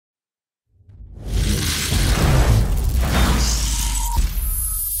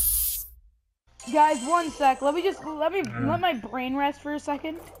Guys, 1 sec. Let my brain rest for a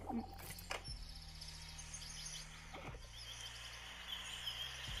second.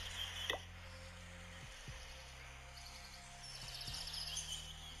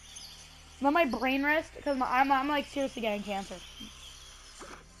 Let my brain rest because I'm like seriously getting cancer.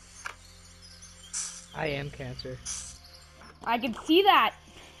 I am cancer. I can see that.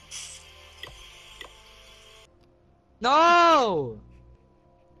 No!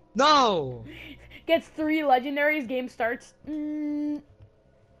 No! Gets 3 legendaries. Game starts. You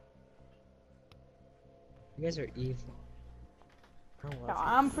guys are evil. I don't No, love you.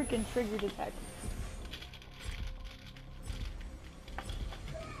 I'm freaking trigger detect.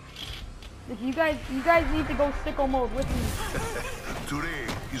 If you guys need to go sicko mode with me. Today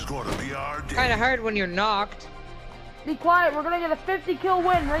is gonna be our day. Kinda hard when you're knocked. Be quiet. We're gonna get a 50 kill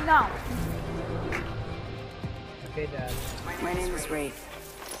win right now. Okay, Dad. My name is Ray.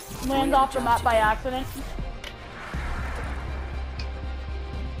 Land off the map by accident.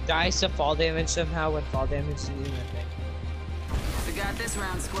 Dies to fall damage somehow when fall damage is even a thing. We got this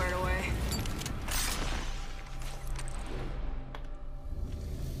round squared away.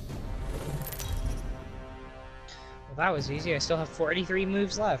 Well, that was easy. I still have 43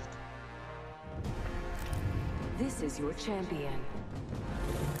 moves left. This is your champion.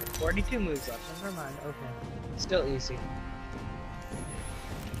 42 moves left. Never mind. Okay. Still easy.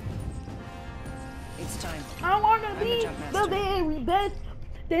 It's time. I wanna I'm be the jump the master. very best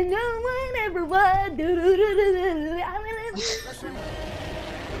that no one ever was. Do, do, do, do, do. I'm gonna...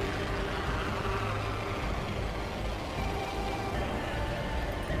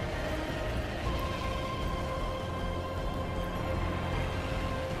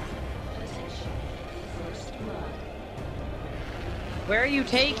 Where are you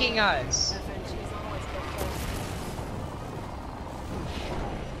taking us?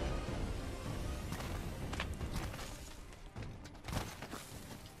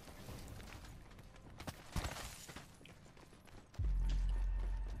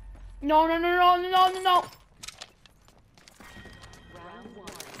 No, no, no, no, no, no, no.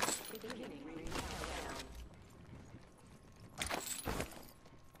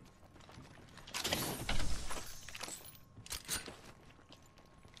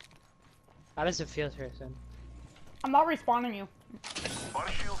 How does it feel, Tristan? I'm not respawning you.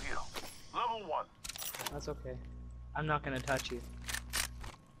 Body shield here. Level 1. That's okay. I'm not gonna touch you.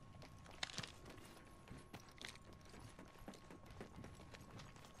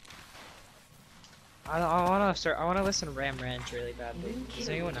 I wanna start. I wanna listen to Ram Ranch really badly. Does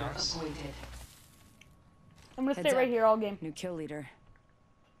anyone else? I'm gonna Heads stay right up. here all game. New kill leader.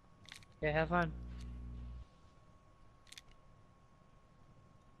 Yeah, have fun.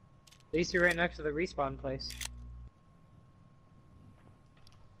 At least you're right next to the respawn place.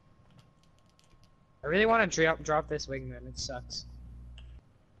 I really want to drop this wingman. It sucks.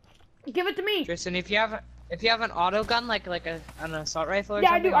 Give it to me. Tristan, if you have an auto gun like an assault rifle or Yeah,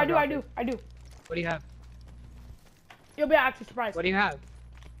 something, I I'll do. drop it. I do. What do you have? You'll be actually surprised. What do you have?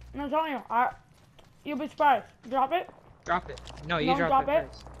 I'm telling you. You'll be surprised. Drop it. Drop it. No, you Don't drop drop it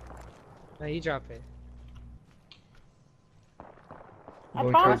first. No, you drop it. I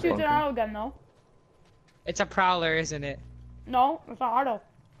Going promise towards you it's an bunker. auto gun though. It's a prowler, isn't it? No, it's not auto.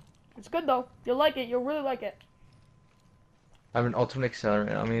 It's good though. You'll like it. You'll really like it. I have an ultimate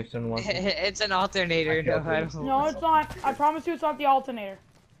accelerant. I'm using one. It's an alternator. I No, can't I believe don't. No, it's not. I promise you it's not the alternator.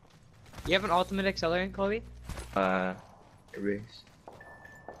 You have an ultimate accelerant, Colby? Erase.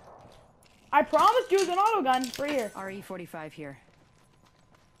 I promised you it's an auto gun. Right here. RE45 here.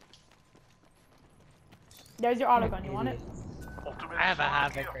 There's your auto gun. You want it? Ultimate I have a assault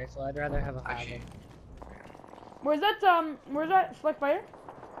Havoc here. rifle. I'd rather have a Havoc. Where's that select fire?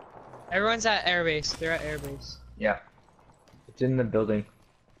 Everyone's at airbase. They're at airbase. Yeah. It's in the building.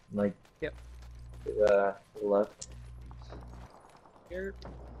 Like. Yep. To the left. Here.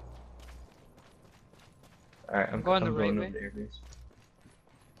 Alright, I'm Going the going right over the airbase.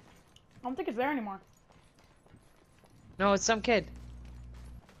 I don't think it's there anymore. No, it's some kid.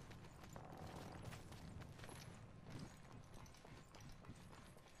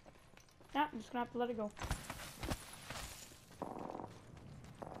 Yeah, I'm just gonna have to let it go.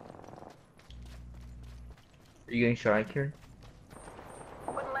 Are you getting shot, Kieran?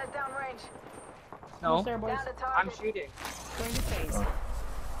 Wouldn't let down range. No, Almost there, boys. Down to I'm target. shooting. Going to phase. Oh.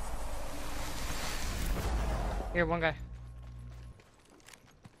 Here, one guy.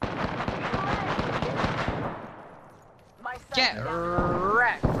 My sight Get down.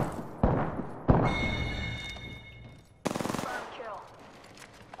 wrecked. Firm kill.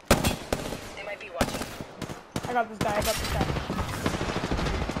 They might be watching. I got this guy.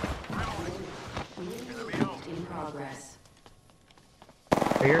 progress.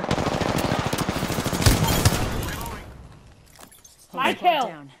 Right here. My Hold kill.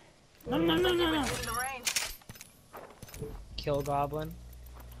 down. No, no, no, no, no. In the range. Kill goblin.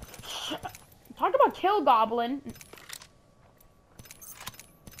 Talk about kill goblin.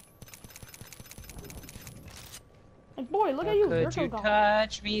 Like, boy, look at you. You're Could kill you goblin.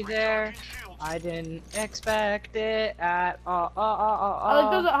 touch me there? I didn't expect it at all.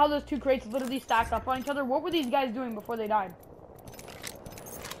 I like how those two crates literally stacked up on each other. What were these guys doing before they died?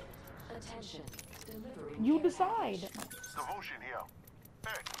 Attention. Delivering You care decide. Devotion here.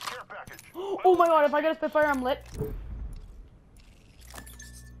 Hey, care package. Oh my god, if I get a Spitfire, I'm lit.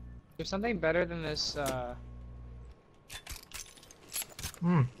 There's something better than this. Guys,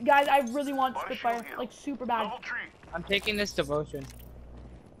 I really want Spitfire. Like, super bad. Level 3. I'm taking this devotion.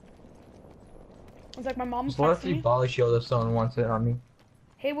 It's like my mom's What if texting the me. volley shield if someone wants it on me?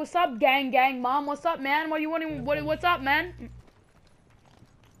 Hey, what's up, gang? Mom, what's up, man? What do you want? What's up, man?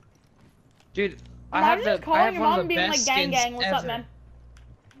 Dude, I Imagine have just calling I have your one mom of and the being best like, skins gang, what's ever. up, man?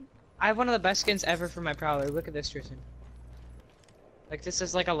 I have one of the best skins ever for my Prowler. Look at this, Tristan. Like, this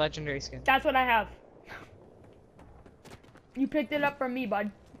is like a legendary skin. That's what I have. You picked it up from me,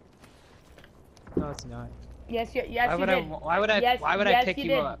 bud. No, it's not. Yes, yes, Why you would did. why would I Yes, why would I yes, pick you you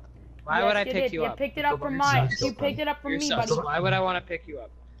did. up? Why Yes, would I you pick did. you up? picked it up from You're mine. sus. You picked it up from You're me, sus. buddy. Why would I want to pick you up?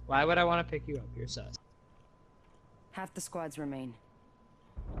 Why would I want to pick you up? You're sus. Half the squads remain.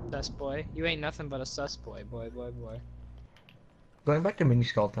 Sus boy. You ain't nothing but a sus boy. Boy. Going back to mini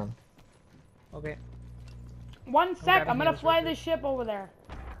skeleton. Okay. 1 sec, grabbing I'm gonna heals fly real this ship over there.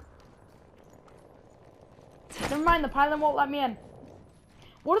 Never mind, the pilot won't let me in.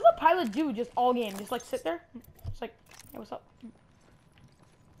 What does the pilot do just all game? Just like sit there? Just like, hey, what's up?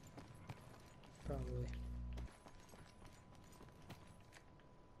 Probably.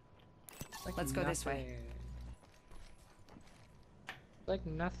 Like Let's go this way. nothing. Like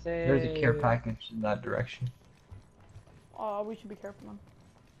nothing. There's a care package in that direction. Oh, we should be careful then.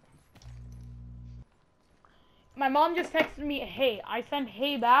 My mom just texted me, hey. I sent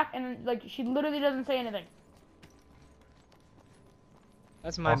hey back, and like she literally doesn't say anything.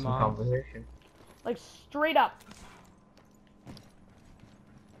 That's my Awesome mom. conversation. Like straight up.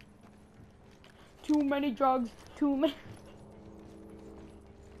 Too many drugs. Too many.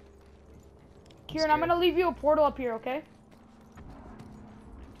 Kieran, I'm scared. gonna leave you a portal up here, okay?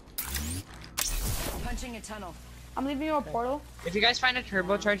 Punching a tunnel. I'm leaving you a portal. If you guys find a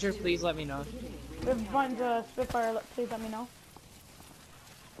turbocharger, please let me know. If you find a Spitfire, please let me know.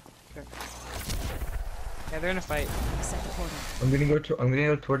 Yeah, they're in a fight. Set the portal. I'm gonna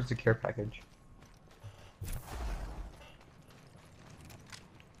go towards the care package.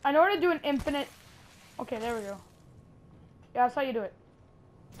 I know how to do an infinite. Okay, there we go. Yeah, that's how you do it.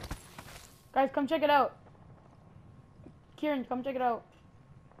 Guys, come check it out. Kieran, come check it out.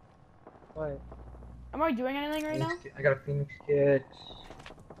 What? Am I doing anything right now? I got a Phoenix kit.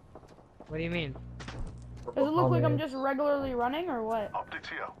 What do you mean? Does it look like I'm just regularly running or what? Optics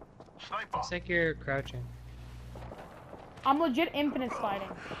here. Sniper. Looks like you're crouching. I'm legit infinite sliding.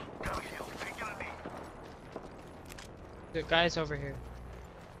 Gotta heal. Taking a knee. The guy's over here.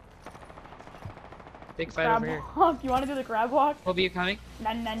 Big fight Crab over here. walk. You want to do the crab walk? Kobe, you coming?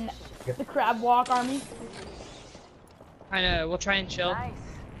 Nah, nah, nah. The crab walk army. We'll try and chill. Nice.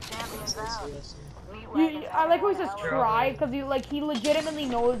 Champions out. Meat You, wagons I like how he heading says out. try because he legitimately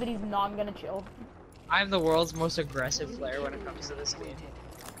knows that he's not gonna chill. I'm the world's most aggressive player when it comes to this game.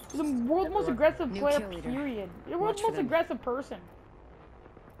 He's the world's most aggressive New player. kill leader. Period. You're the world's Watch for most them. aggressive person.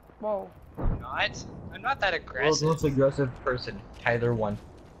 Whoa. Not? I'm not that World's aggressive. most aggressive person, Tyler 1.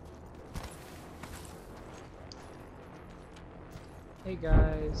 Hey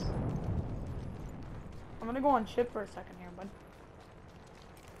guys. I'm gonna go on ship for a second here, bud.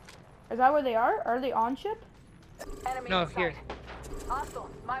 Is that where they are? Are they on ship? Enemy No, in sight. here. Hostile.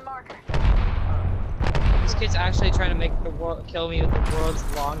 My marker. This kid's actually trying to make the world kill me with the world's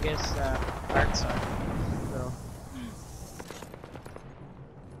longest arc star. So.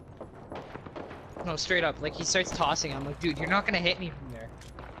 No, straight up. Like he starts tossing. I'm like, dude, you're not gonna hit me from there.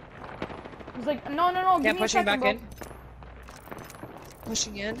 He's like, no, no, no. Yeah, Give me a pushing second, back bro. in.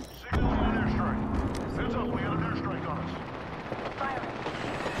 Pushing in. Signal on an airstrike. Heads up, we got an airstrike on us. Firing.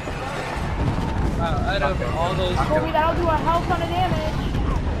 Wow, out of all those. Kobe, that'll do a hell ton of damage.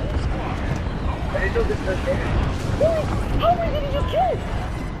 I didn't know this was there. Holy, how many did he just kill?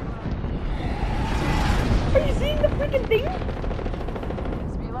 Are you seeing the freaking thing?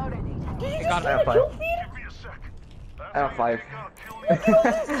 It's reloaded. Did you I just got see that the kill fight. feed? Give me a sec. That's I how have you 5. take out a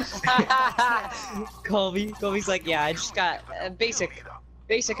kill leader. Colby's like, yeah, I just got basic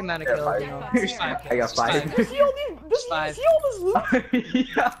basic amount of Yeah, kills, five. you know. Here. Just 5 I got kills, five. You see all these? Just You five. see all this loot?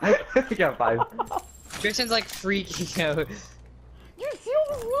 Yeah, I got 5. Tristan's like freaking out. You see all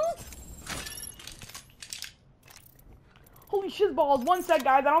this loot? Holy shit balls! One sec,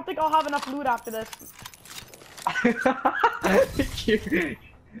 guys. I don't think I'll have enough loot after this.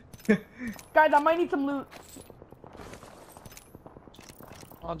 Guys, I might need some loot.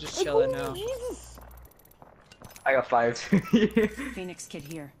 I'll just Like, chill it holy now. Jesus! I got 5. Phoenix kid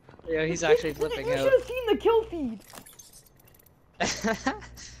here. Yeah, he's actually flipping You out. should have seen the kill feed.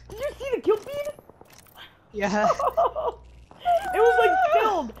 Did you see the kill feed? Yeah. It was like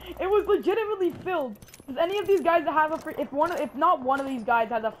filled. It was legitimately filled. Does any of these guys have a if not one of these guys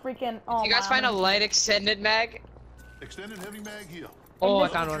has a freaking oh You guys find a light extended mag? Extended heavy mag here. Oh, I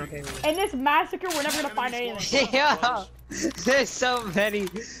this- found one. Okay. in this massacre we're never gonna find anything. Yeah. There's so many.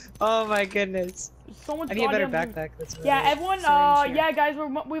 Oh my goodness. So much I need a better goddamn loot. backpack. That's Yeah, right. everyone, Syringe here. yeah, guys,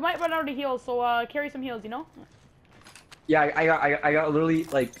 we might run out of heals, so carry some heals, you know. Yeah, I got literally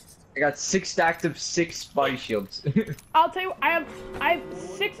like I got 6 stacked of 6 body shields. I'll tell you, I have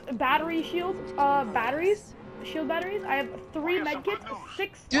 6 battery shields, shield batteries. I have 3 med kits,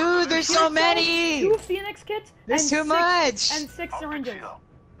 6. Dude, there's so shield cells, many. 2 Phoenix kits. There's and too 6 much. And 6 syringes.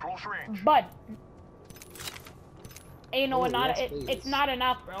 Close range. But ain't no, Oh, not yes, it's please. not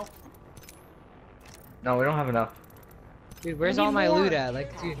enough, bro. No, we don't have enough. Dude, where's I need all my more. loot at?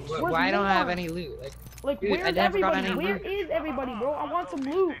 Like, dude, Where's why I don't have more? any loot? Like, Like, Dude, I where's never got everybody? any Where loot. is everybody, bro? I want some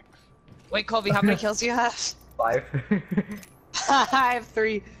loot. wait, Colby, how many kills do you have? 5. I have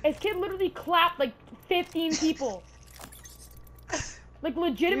 3. This kid literally clapped like 15 people. Like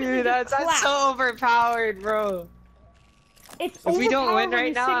legitimately Dude, just that's clapped. so overpowered, bro. It's If we don't win overpowered when right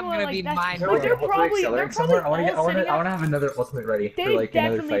you now, sing I'm one gonna like be that. mind But blown. they're probably somewhere. I all sitting want up. to have another ultimate ready for They like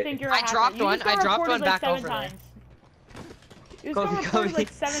another definitely fight. think you're a I hacker. dropped You one. just got I dropped reported one like back 7 over there. times. You just Kobe, got reported Kobe. like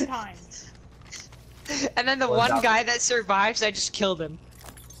 7 times. And then the Well, one that- guy that survives, I just killed him.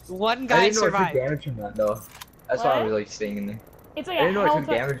 One I guy didn't know I took survived. damage from that though. That's why I What? was like staying in there. It's I like a didn't know I hell took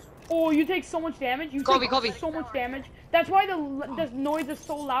of damage. Oh, you take so much damage. You Kobe, take Kobe. so much damage. That's why the noise is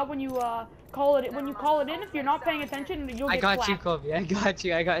so loud when you call it in. If you're not paying attention, you'll get I got you, clapped. Kobe. I got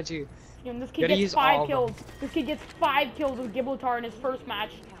you. I got you. You know, this Gotta kid use gets all 5 of them. kills. This kid gets 5 kills with Gibraltar in his first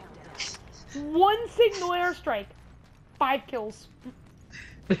match. 1 signal airstrike. 5 kills.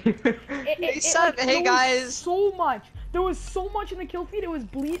 Hey, son, hey, there was guys. so much. There was so much in the kill feed. It was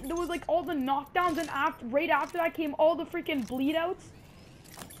bleed. There was like all the knockdowns, and right after that came all the freaking bleed outs.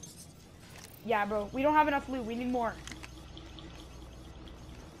 Yeah, bro. We don't have enough loot. We need more.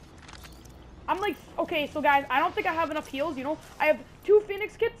 I'm like, okay, so guys, I don't think I have enough heals. You know, I have 2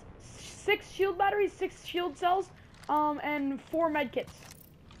 Phoenix kits, 6 shield batteries, 6 shield cells, and 4 med kits.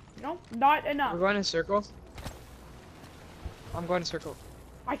 You know, not enough. We're going in circles. I'm going in circle.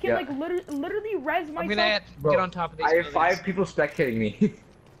 I can Yeah. like literally res myself. I'm gonna Bro, get on top of these. I have 5 buildings. people spectating me.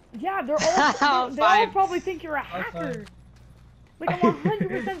 Yeah, they all 5. probably think you're a High hacker. five. Like, I'm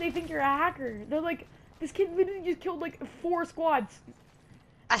 100% they think you're a hacker. They're like, this kid literally just killed like 4 squads.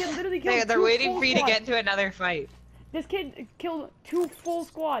 Kid literally killed They're 2 waiting full for you to squads. get into another fight. This kid killed 2 full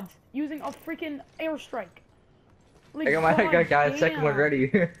squads using a freaking airstrike. Like, I got a second one goddamn. ready.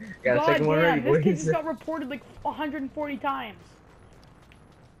 Got a second one ready, This kid boys. just got reported like 140 times.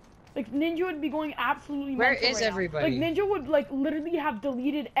 Like, Ninja would be going absolutely Where mental is right now. everybody? Like, Ninja would like literally have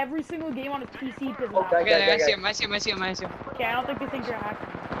deleted every single game on his PC because of that. Okay. Okay, there, I see him. I see him. I see him. I see him. Okay, I don't think they think you're a hacker.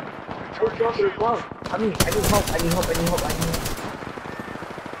 I mean, I need help. I need help.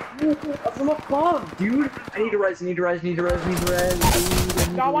 I'm a bomb, dude. I need to res. Dude. I need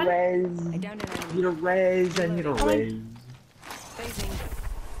Got one? I downed an enemy. need a res. I need a res. Phasing.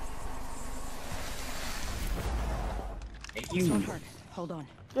 Thank So you. hard. Hold on.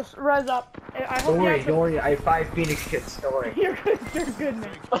 Just res up. I hope Don't you worry, have don't some... worry. I have 5 Phoenix kits. Don't worry. You're good, man.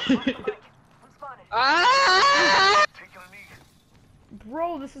 I'm spotted. Ah! Taking a knee.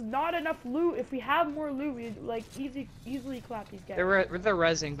 Bro, this is not enough loot. If we have more loot, we'd like easily clap these guys. They're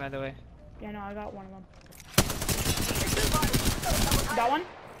rezzing, by the way. Yeah, no, I got one of them. Got one?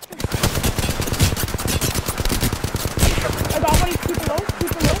 I got one. He's super low,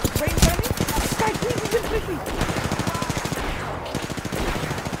 right in front of me. Guys, please, he's gonna push me.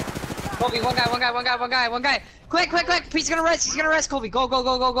 Colby, one guy. Quick. He's gonna rest, Colby.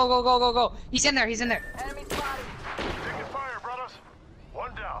 Go. He's in there. Enemy spotted. Taking fire, brothers.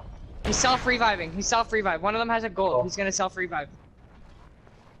 One down. He's self-reviving. One of them has a gold. Oh. He's gonna self-revive.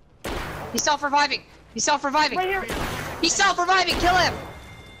 He's self-reviving. Right here. He's self-reviving. Kill him.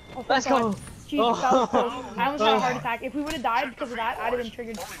 Oh, Let's thank go. God. Jesus, that was close. I almost had a heart attack. If we would have died because of that, I'd have been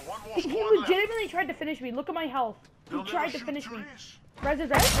triggered. Only one more He squad left. legitimately tried to finish me. Look at my health. He They'll never tried to shoot finish through me. this. Res is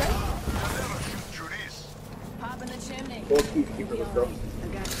res. Never shoot through this. Pop in the chimney. Go keep let's go. I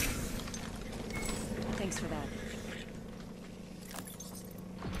got you. Thanks for that.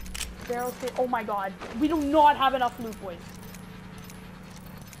 Barrel state. Oh my god. We do not have enough loot, boys.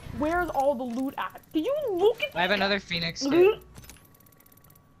 Where's all the loot at? Did you look at I have another Phoenix kit. loot?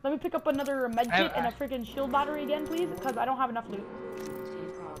 Let me pick up another med I- kit and a freaking shield battery again, please, because I don't have enough loot.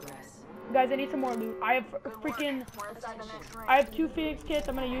 In progress. Guys, I need some more loot. I have freaking. We're inside the next ring. I have 2 Phoenix kits.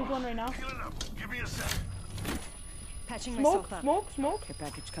 I'm gonna use one right now. Healing up. Give me a sec. Patching Smoke, myself up. smoke, smoke. Care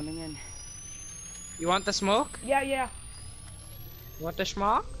package coming in. You want the smoke? Yeah, yeah. You want the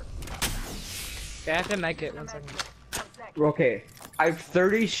schmuck? Okay, I have to make it. 1 second. Okay, I have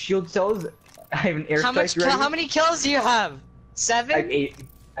 30 shield cells. I have an airstrike ready. How many kills do you have? 7? I have 8.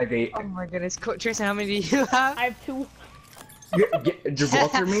 I have 8. Oh my goodness, Tristan, how many do you have? I have 2.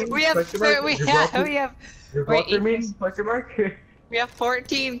 Gibraltar mean? we have Question mark? Gibraltar wait, mean? Question mark? we have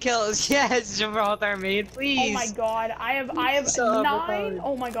 14 kills. Yes, Gibraltar made, please. Oh my god. I have So 9. overpowered.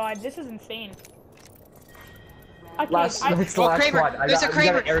 Oh my god. This is insane. Okay, Last, it's the Oh, last Kraber! squad. I There's got- a we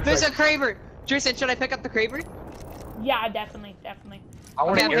got an Kraber! There's a airstrike. Kraber! Tristan, should I pick up the Kraber? yeah, definitely, definitely. I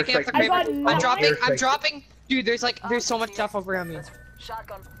want Okay, an I'm picking up airstrike. the I got Kraber. nine. I'm Airstrike. dropping. Dude, there's so much stuff over on me.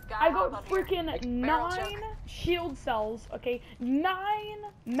 Shotgun. I got up here. freaking Barrel 9 check. shield cells, okay? 9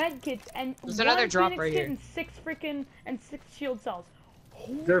 med kits and There's 1 another drop Phoenix right kit here. and 6 freaking and 6 shield cells.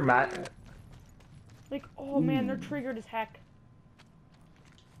 They're mad. Like, oh man, they're triggered as heck.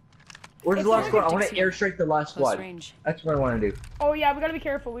 Where's It's the last only squad? I want to Dixie. airstrike the last Close squad. range. That's what I want to do. Oh yeah, we gotta be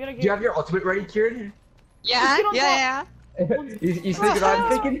careful. We gotta Do you have get. your ultimate ready, Kieran? Yeah, get on yeah, You think what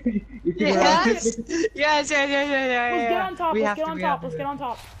I'm thinking? You think what I'm Yes. thinking? Yes, yeah. Let's get on top. We Let's have get to, on we top. have Let's to. get on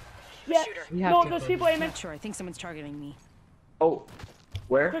top. Yeah. We have No, to. there's people aiming. Not sure. I think someone's targeting me. Oh,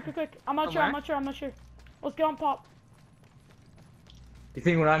 where? Quick. I'm not From sure. where? I'm not sure. Let's get on top. You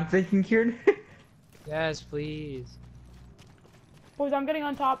think what I'm thinking, Kieran? Yes, please. Boys, I'm getting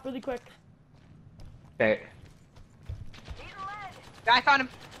on top really quick. Okay, Eating lead. I found him.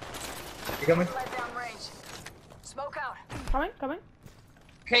 you coming? Lead down range. Smoke out. Coming.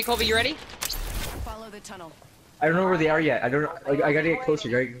 Okay, Colby, you ready? Follow the tunnel. I don't know where they are yet. I don't know. Like, I gotta get closer.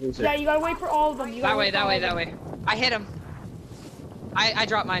 Yeah, you gotta wait for all of them. You gotta wait for all of them. That way. I hit him. I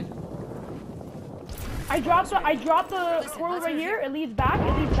dropped mine. I dropped the portal right here. It leads back.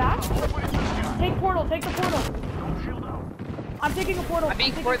 Take portal. Take the portal. Shield out. I'm taking a portal. I'm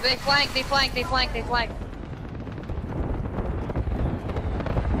being taking- they flank.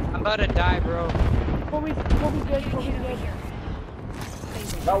 I'm about to die, bro. Kobe's good.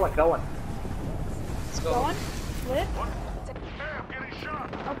 That one. Let's Go go. on. Lit. Hey, I'm getting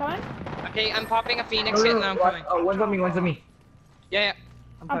shot. I'm coming. Okay, I'm popping a Phoenix No, hit no, and I'm no. coming. One's on me. Yeah.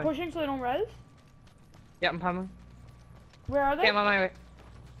 I'm coming. pushing so they don't res. Yeah, I'm coming. Where are they? Okay, I'm on my way.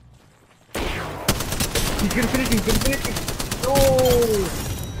 He's gonna finish me.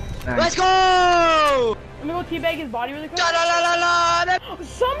 No. Let's go! Let me go teabag his body really quick. Da da la la la da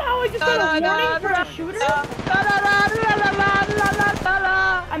Somehow I just got a warning for a shooter. da la la la la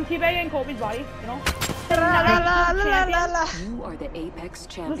la. I'm teabagging Kobe's body, you know? La la la la la. You are the Apex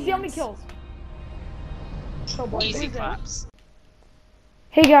champions. Let's see how many kills. So boys, Easy there's it. claps.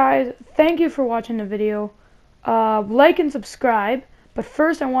 Hey guys, thank you for watching the video. Like and subscribe. But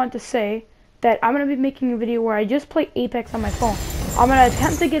first I want to say that I'm going to be making a video where I just play Apex on my phone. I'm going to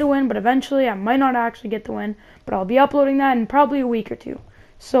attempt to get a win, but eventually I might not actually get the win. But I'll be uploading that in probably a week or two.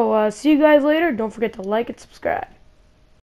 So see you guys later. Don't forget to like and subscribe.